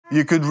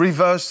You could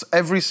reverse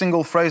every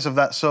single phrase of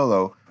that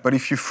solo, but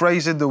if you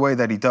phrase it the way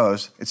that he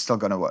does, it's still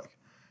gonna work.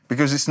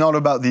 Because it's not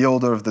about the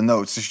order of the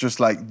notes, it's just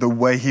like the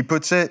way he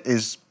puts it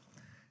is,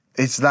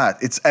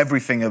 it's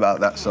everything about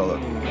that solo.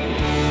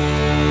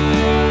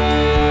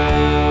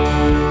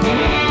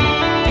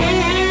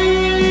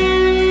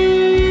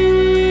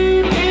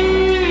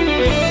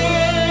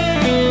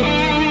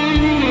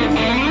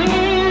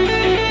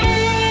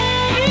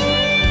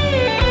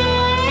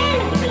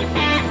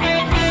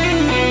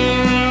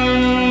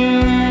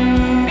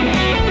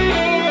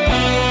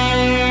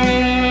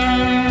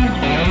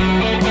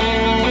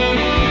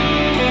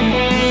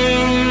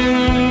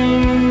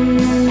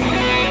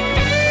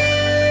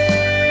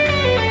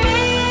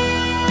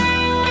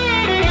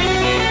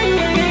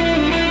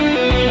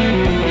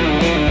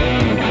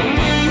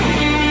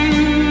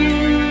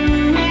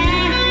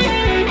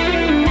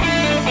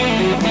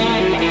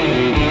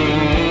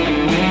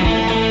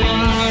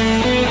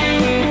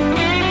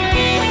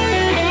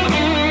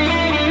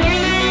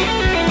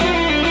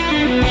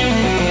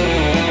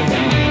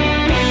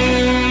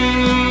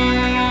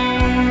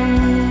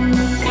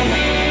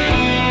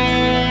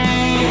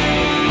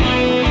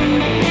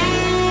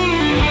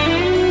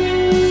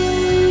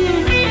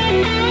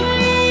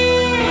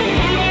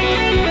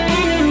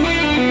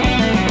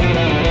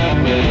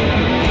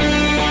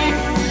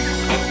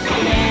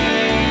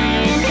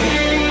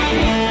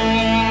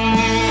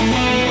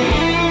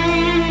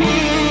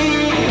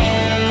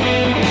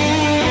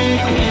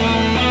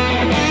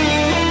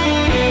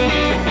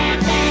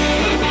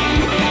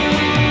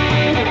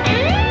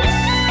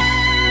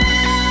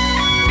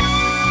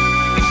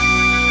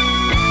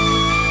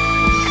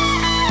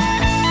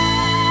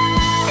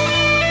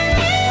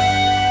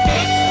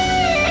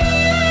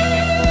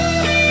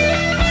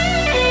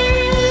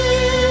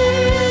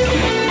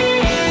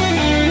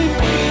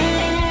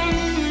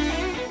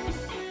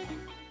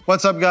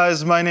 What's up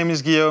guys, my name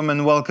is Guillaume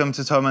and welcome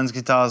to Thomann's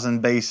Guitars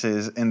and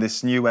Basses in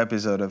this new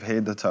episode of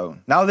Hit the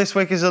Tone. Now this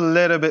week is a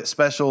little bit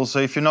special, so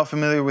if you're not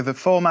familiar with the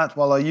format,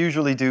 what I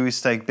usually do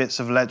is take bits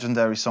of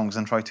legendary songs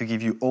and try to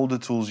give you all the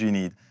tools you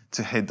need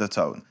to hit the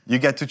tone. You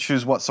get to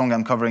choose what song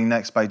I'm covering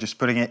next by just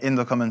putting it in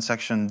the comment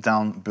section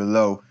down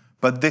below.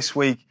 But this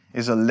week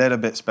is a little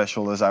bit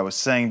special, as I was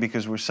saying,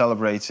 because we're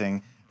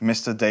celebrating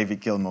Mr.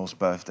 David Gilmour's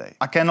birthday.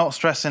 I cannot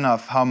stress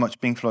enough how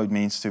much Pink Floyd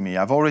means to me.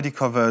 I've already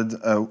covered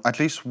at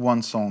least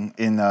one song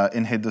in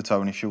Hit the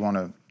Tone. If you want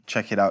to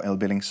check it out, it'll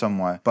be linked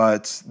somewhere.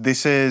 But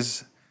this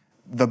is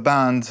the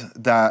band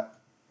that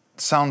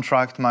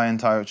soundtracked my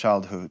entire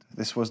childhood.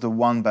 This was the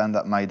one band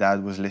that my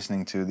dad was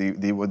listening to.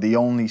 They were the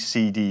only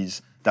CDs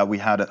that we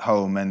had at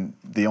home, and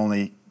the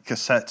only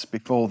cassettes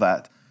before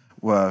that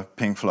were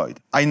Pink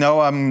Floyd. I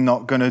know I'm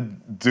not gonna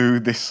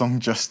do this song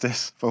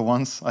justice for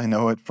once. I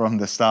know it from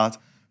the start,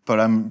 but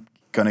I'm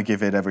gonna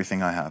give it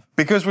everything I have.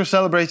 Because we're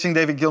celebrating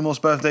David Gilmour's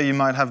birthday, you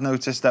might have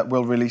noticed that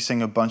we're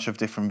releasing a bunch of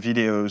different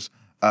videos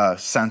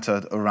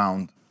centered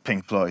around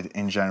Pink Floyd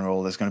in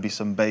general. There's gonna be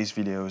some bass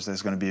videos,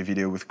 there's gonna be a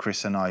video with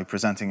Chris and I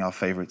presenting our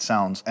favorite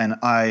sounds, and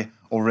I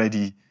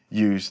already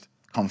used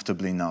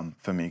Comfortably Numb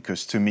for me,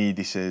 because to me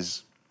this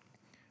is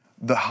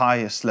the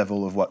highest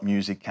level of what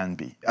music can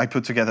be. I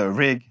put together a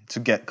rig to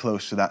get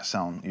close to that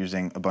sound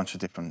using a bunch of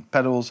different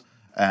pedals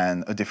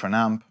and a different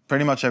amp.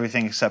 Pretty much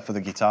everything except for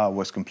the guitar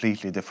was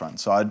completely different.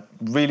 So I'd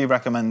really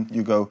recommend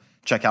you go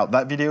check out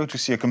that video to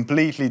see a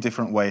completely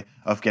different way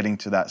of getting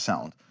to that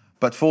sound.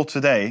 But for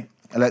today,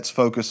 let's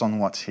focus on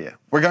what's here.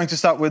 We're going to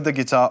start with the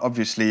guitar,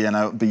 obviously, and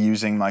I'll be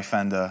using my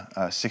Fender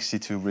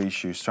 62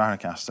 reissue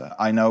Stratocaster.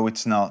 I know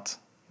it's not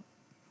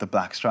the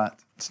black Strat,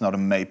 it's not a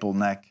maple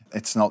neck,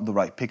 it's not the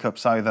right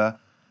pickups either.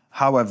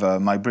 However,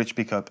 my bridge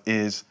pickup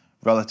is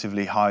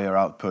relatively higher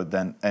output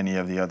than any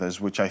of the others,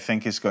 which I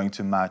think is going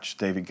to match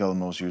David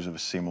Gilmour's use of a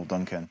Seymour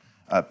Duncan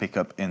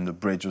pickup in the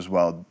bridge as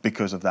well,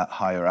 because of that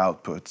higher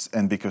output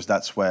and because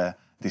that's where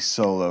this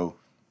solo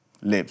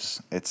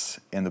lives. It's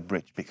in the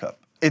bridge pickup.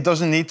 It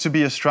doesn't need to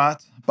be a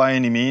Strat by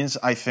any means.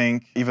 I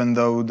think even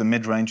though the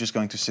mid-range is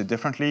going to sit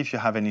differently, if you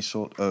have any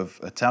sort of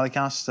a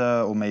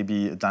Telecaster or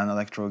maybe a Dan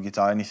Electro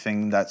guitar,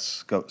 anything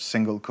that's got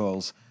single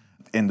coils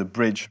in the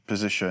bridge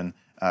position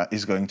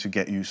is going to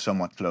get you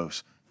somewhat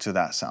close to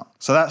that sound.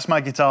 So that's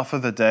my guitar for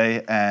the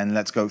day, and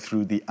let's go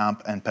through the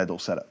amp and pedal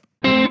setup.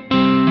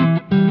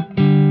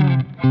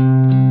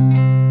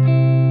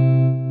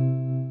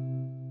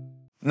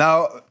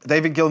 Now,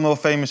 David Gilmour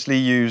famously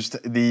used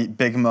the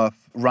Big Muff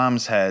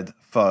ram's head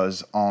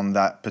fuzz on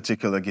that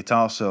particular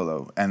guitar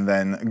solo, and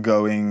then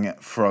going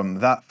from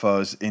that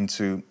fuzz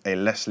into a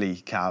Leslie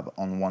cab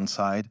on one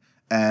side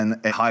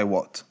and a high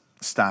watt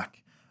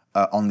stack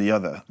on the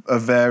other. A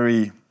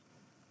very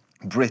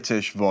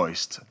British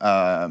voiced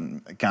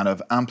kind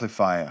of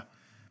amplifier.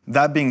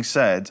 That being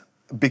said,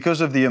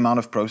 because of the amount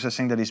of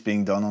processing that is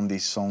being done on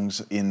these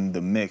songs in the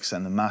mix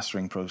and the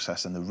mastering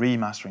process and the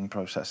remastering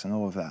process and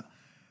all of that,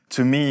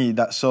 to me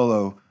that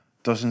solo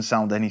doesn't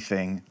sound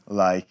anything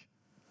like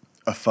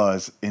a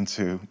fuzz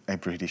into a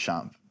British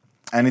amp.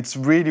 And it's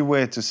really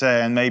weird to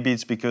say, and maybe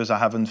it's because I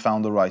haven't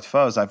found the right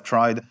fuzz. I've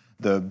tried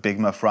the Big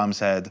Muff ram's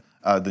head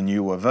the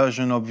newer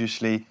version,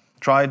 obviously.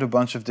 Tried a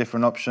bunch of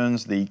different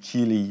options, the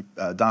Keeley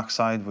Dark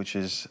Side, which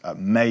is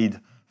made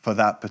for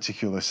that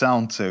particular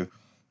sound too.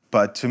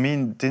 But to me,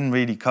 didn't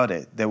really cut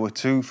it. They were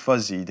too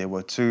fuzzy, they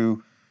were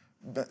too,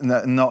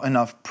 not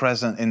enough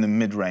present in the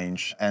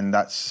mid-range. And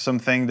that's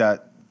something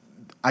that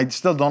I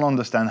still don't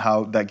understand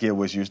how that gear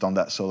was used on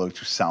that solo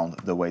to sound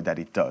the way that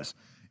it does.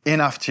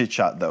 Enough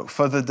chit-chat though.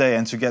 For the day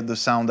and to get the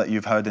sound that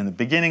you've heard in the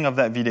beginning of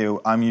that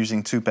video, I'm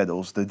using two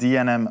pedals, the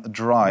D&M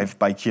Drive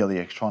by Keeley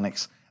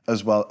Electronics,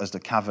 as well as the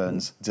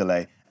Caverns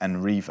delay and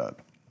reverb.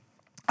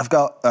 I've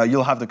got,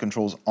 you'll have the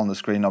controls on the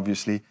screen,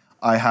 obviously.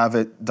 I have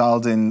it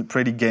dialed in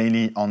pretty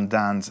gainy on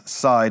Dan's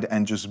side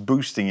and just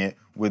boosting it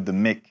with the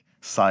mic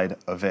side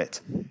of it.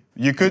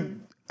 You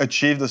could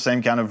achieve the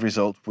same kind of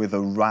result with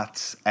a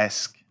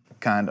Rat-esque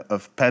kind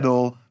of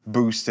pedal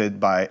boosted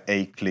by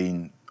a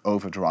clean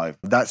overdrive.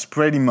 That's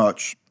pretty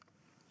much,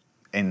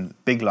 in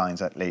big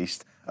lines at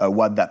least,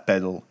 what that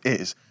pedal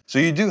is. So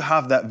you do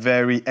have that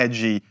very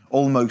edgy,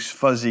 almost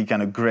fuzzy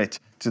kind of grit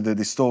to the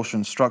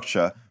distortion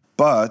structure,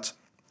 but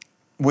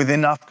with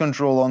enough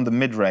control on the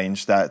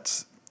mid-range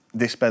that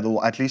this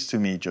pedal, at least to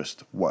me,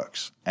 just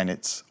works, and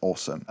it's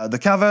awesome. The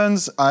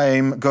Caverns,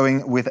 I'm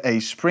going with a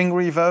spring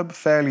reverb,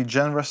 fairly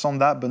generous on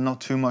that, but not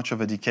too much of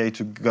a decay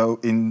to go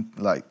in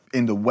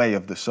the way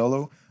of the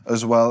solo,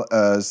 as well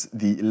as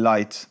the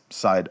light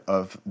side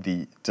of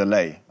the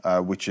delay,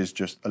 which is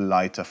just a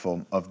lighter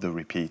form of the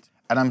repeat.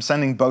 And I'm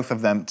sending both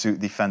of them to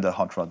the Fender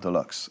Hot Rod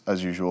Deluxe,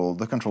 as usual.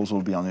 The controls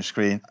will be on your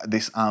screen.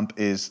 This amp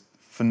is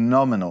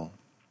phenomenal.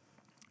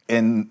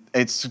 And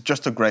it's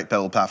just a great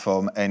pedal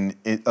platform, and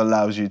it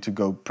allows you to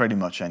go pretty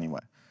much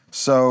anywhere.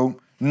 So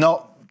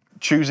not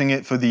choosing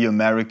it for the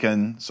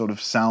American sort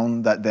of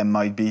sound that there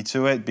might be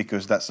to it,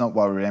 because that's not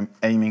what we're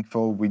aiming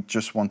for. We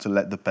just want to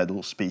let the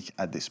pedal speak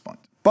at this point.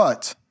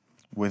 But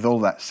with all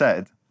that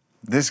said,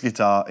 this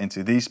guitar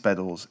into these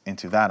pedals,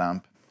 into that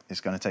amp,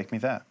 is going to take me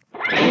there.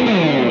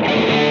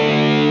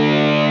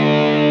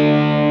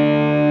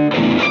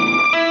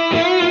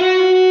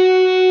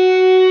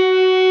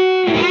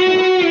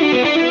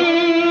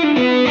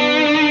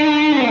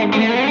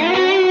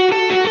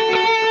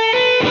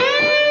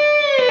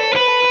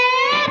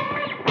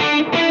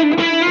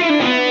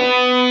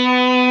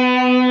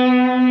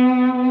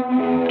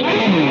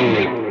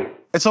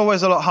 It's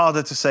always a lot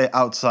harder to say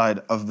outside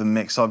of the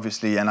mix,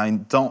 obviously, and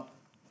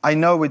I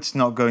know it's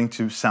not going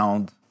to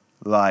sound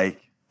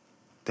like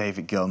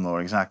David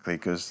Gilmour exactly,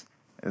 because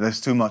there's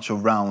too much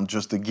around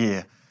just the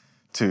gear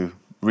to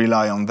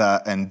rely on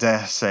that and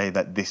dare say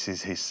that this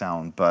is his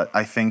sound. But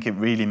I think it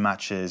really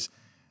matches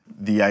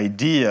the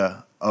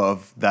idea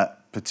of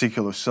that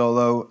particular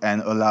solo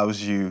and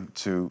allows you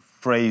to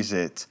phrase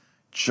it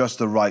just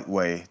the right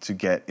way to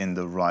get in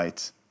the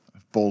right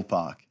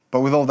ballpark.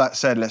 But with all that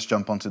said, let's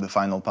jump onto the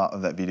final part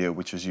of that video,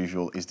 which as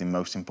usual is the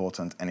most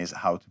important and is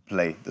how to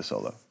play the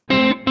solo.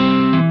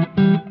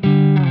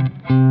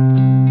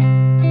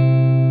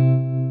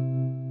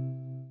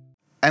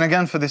 And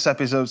again, for this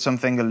episode,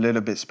 something a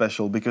little bit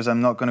special, because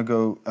I'm not going to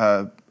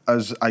go,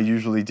 as I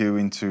usually do,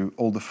 into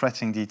all the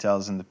fretting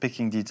details and the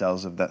picking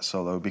details of that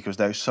solo, because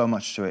there's so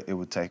much to it, it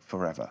would take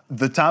forever.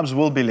 The tabs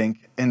will be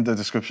linked in the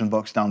description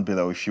box down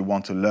below if you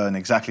want to learn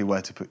exactly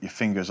where to put your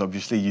fingers.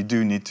 Obviously, you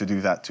do need to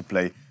do that to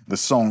play the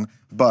song,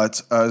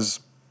 but as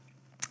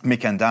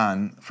Mick and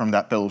Dan from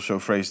that pedal show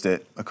phrased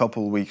it a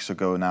couple of weeks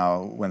ago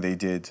now, when they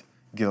did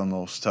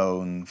Gilmour's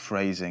tone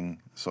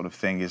phrasing sort of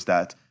thing, is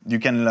that you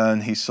can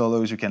learn his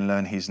solos, you can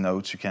learn his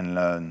notes, you can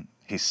learn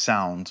his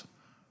sound,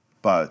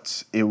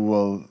 but it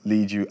will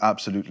lead you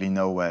absolutely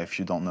nowhere if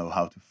you don't know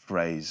how to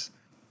phrase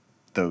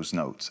those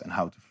notes and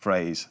how to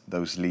phrase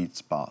those lead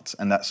parts.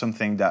 And that's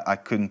something that I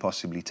couldn't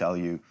possibly tell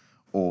you,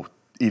 or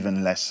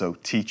even less so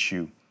teach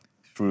you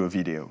through a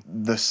video.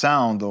 The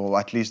sound, or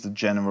at least the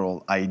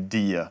general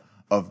idea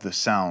of the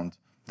sound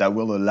that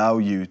will allow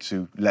you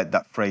to let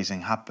that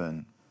phrasing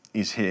happen,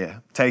 is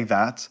here. Take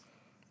that,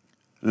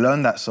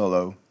 learn that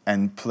solo,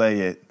 and play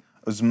it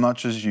as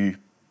much as you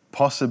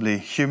possibly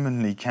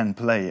humanly can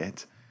play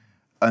it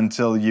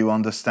until you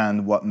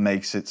understand what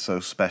makes it so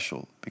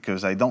special.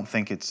 Because I don't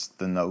think it's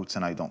the notes,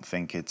 and I don't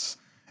think it's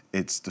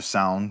the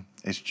sound.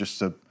 It's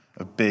just a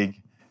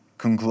big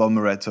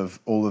conglomerate of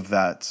all of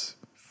that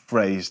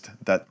phrased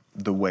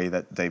the way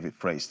that David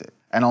phrased it.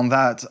 And on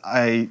that,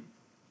 I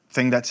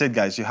think that's it,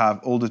 guys. You have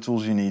all the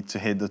tools you need to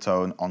hit the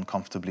tone on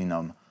Comfortably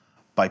Numb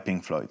by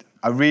Pink Floyd.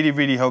 I really,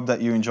 really hope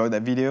that you enjoyed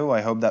that video.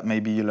 I hope that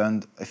maybe you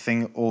learned a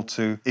thing or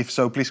two. If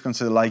so, please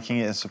consider liking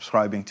it and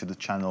subscribing to the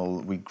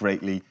channel. We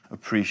greatly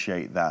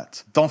appreciate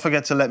that. Don't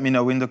forget to let me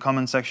know in the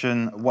comment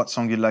section what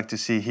song you'd like to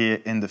see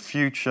here in the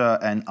future,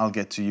 and I'll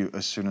get to you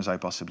as soon as I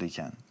possibly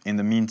can. In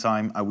the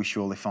meantime, I wish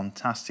you all a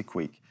fantastic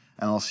week,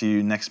 and I'll see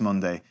you next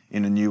Monday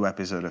in a new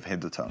episode of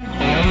Hit the Tone.